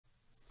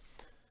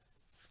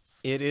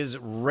It is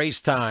race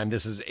time.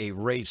 This is a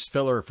race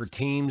filler for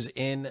teams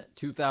in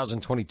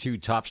 2022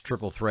 Topps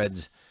Triple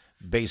Threads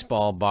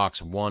Baseball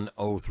Box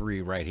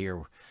 103 right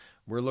here.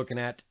 We're looking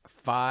at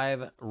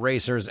 5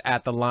 racers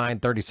at the line,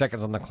 30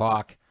 seconds on the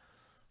clock.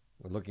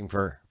 We're looking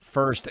for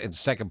first and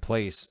second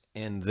place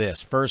in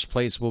this. First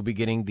place will be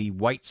getting the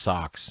White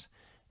Sox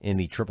in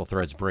the Triple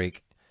Threads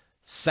break.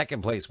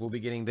 Second place will be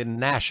getting the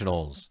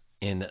Nationals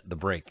in the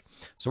break.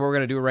 So what we're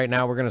going to do right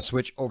now, we're going to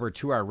switch over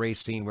to our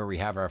race scene where we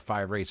have our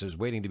 5 racers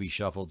waiting to be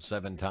shuffled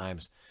 7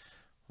 times.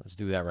 Let's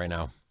do that right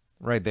now.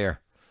 Right there.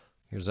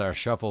 Here's our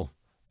shuffle.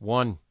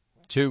 1,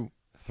 2,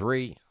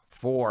 3,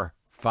 4,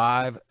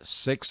 5,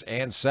 6,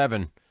 and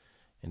 7.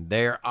 And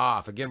they're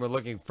off. Again, we're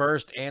looking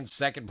first and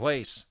second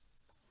place.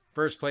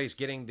 First place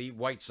getting the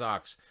White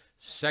Sox.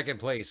 Second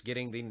place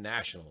getting the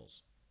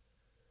Nationals.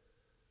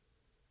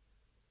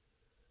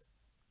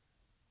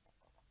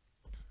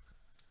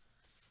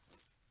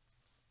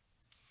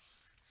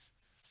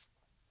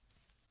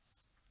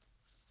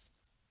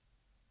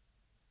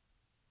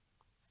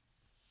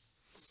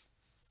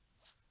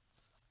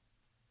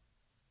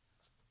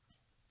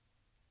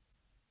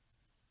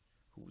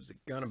 Who's it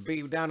going to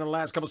be down in the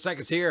last couple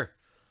seconds here?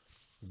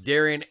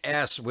 Darian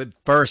S. with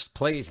first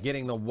place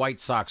getting the White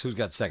Sox. Who's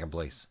got second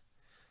place?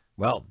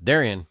 Well,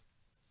 Darian,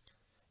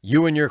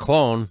 you and your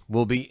clone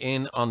will be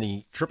in on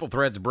the Triple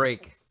Threads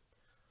break.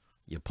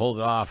 You pulled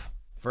it off.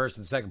 First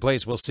and second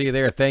place. We'll see you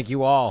there. Thank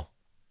you all.